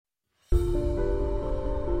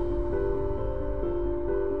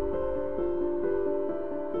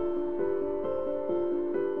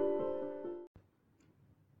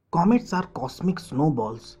Comets are cosmic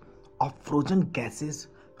snowballs of frozen gases,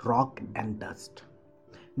 rock, and dust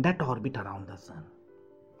that orbit around the sun.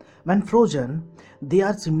 When frozen, they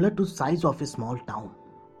are similar to size of a small town.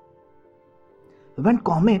 When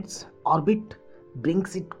comets orbit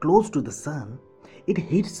brings it close to the sun, it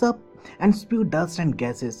heats up and spews dust and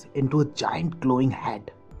gases into a giant glowing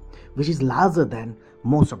head, which is larger than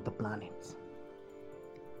most of the planets.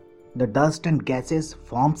 The dust and gases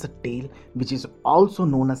forms a tail, which is also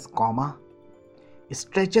known as coma. It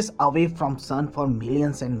stretches away from sun for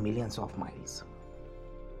millions and millions of miles.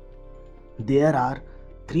 There are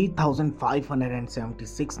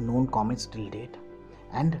 3,576 known comets till date,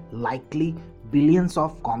 and likely billions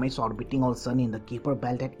of comets orbiting our sun in the Kuiper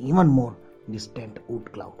belt and even more distant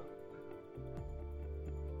Oort cloud.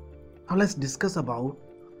 Now let's discuss about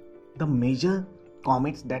the major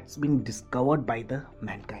comets that's been discovered by the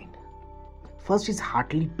mankind. First is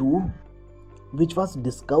Hartley 2, which was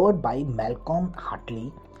discovered by Malcolm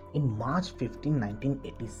Hartley in March 15,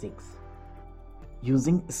 1986,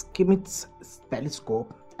 using Comets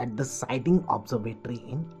telescope at the Siding Observatory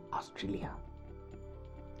in Australia.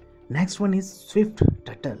 Next one is Swift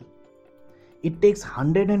Tuttle. It takes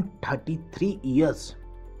 133 years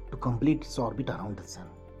to complete its orbit around the sun.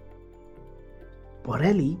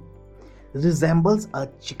 Borrelly resembles a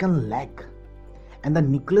chicken leg, and the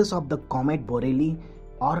nucleus of the comet Borrelly,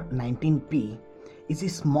 or 19P,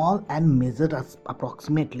 is small and measures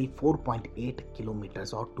approximately 4.8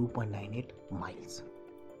 kilometers or 2.98 miles.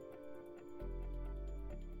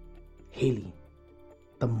 Halley,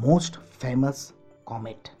 the most famous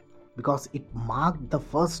comet, because it marked the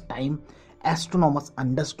first time astronomers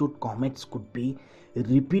understood comets could be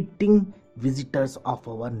repeating visitors of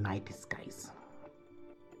our night skies.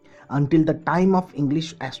 Until the time of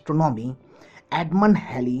English astronomy, Edmund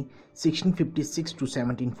Halley, 1656 to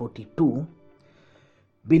 1742,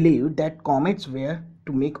 believed that comets were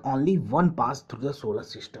to make only one pass through the solar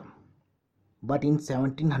system. But in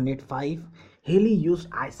 1705, Halley used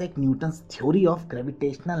Isaac Newton's theory of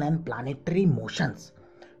gravitational and planetary motions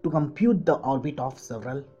to compute the orbit of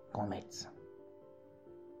several comets.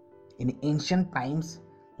 In ancient times,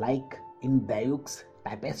 like in Dayuk's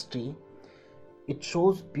tapestry, it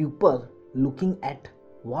shows people looking at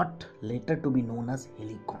what later to be known as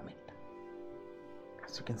Halley comet,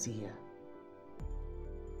 as you can see here.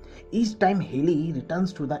 Each time Halley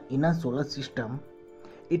returns to the inner solar system,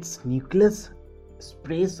 its nucleus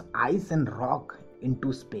sprays ice and rock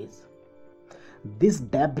into space. This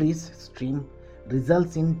debris stream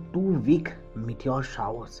results in 2 weak meteor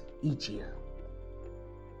showers each year.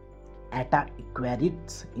 Eta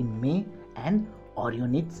Aquarids in May and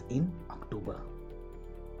Orionids in October.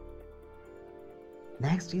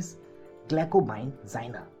 Next is Glaucobine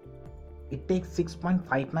Zina. It takes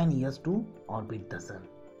 6.59 years to orbit the sun.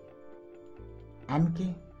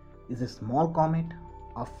 NK is a small comet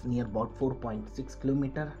of near about 4.6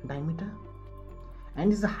 km diameter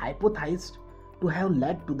and is hypothesized to have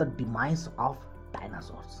led to the demise of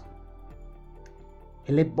dinosaurs.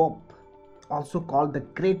 Hale-Bopp, also called the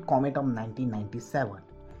Great Comet of 1997,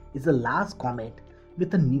 is the last comet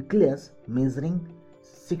with a nucleus measuring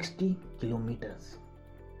 60 kilometers.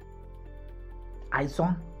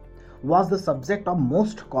 ISON was the subject of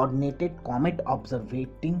most coordinated comet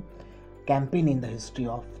observing campaign in the history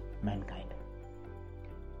of mankind.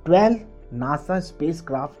 12 NASA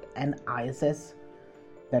spacecraft and ISS,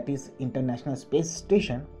 that is International Space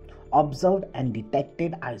Station, observed and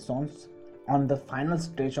detected ISONs on the final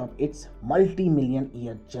stage of its multi-million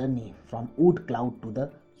year journey from Oort cloud to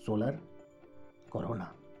the solar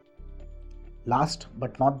corona. Last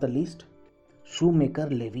but not the least,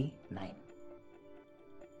 Shoemaker-Levy 9.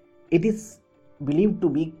 It is believed to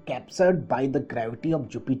be captured by the gravity of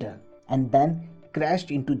Jupiter and then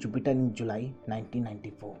crashed into Jupiter in July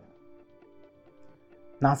 1994.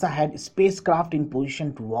 NASA had spacecraft in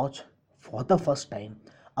position to watch for the first time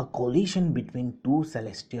a collision between 2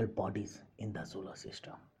 celestial bodies in the solar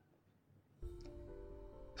system.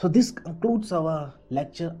 So this concludes our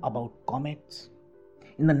lecture about comets.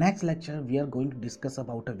 In the next lecture, we are going to discuss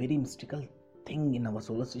about a very mystical thing in our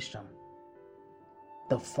solar system,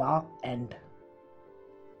 the far end,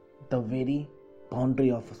 the very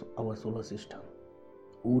boundary of our solar system,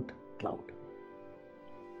 Oort cloud.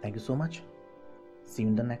 Thank you so much. See you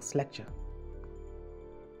in the next lecture.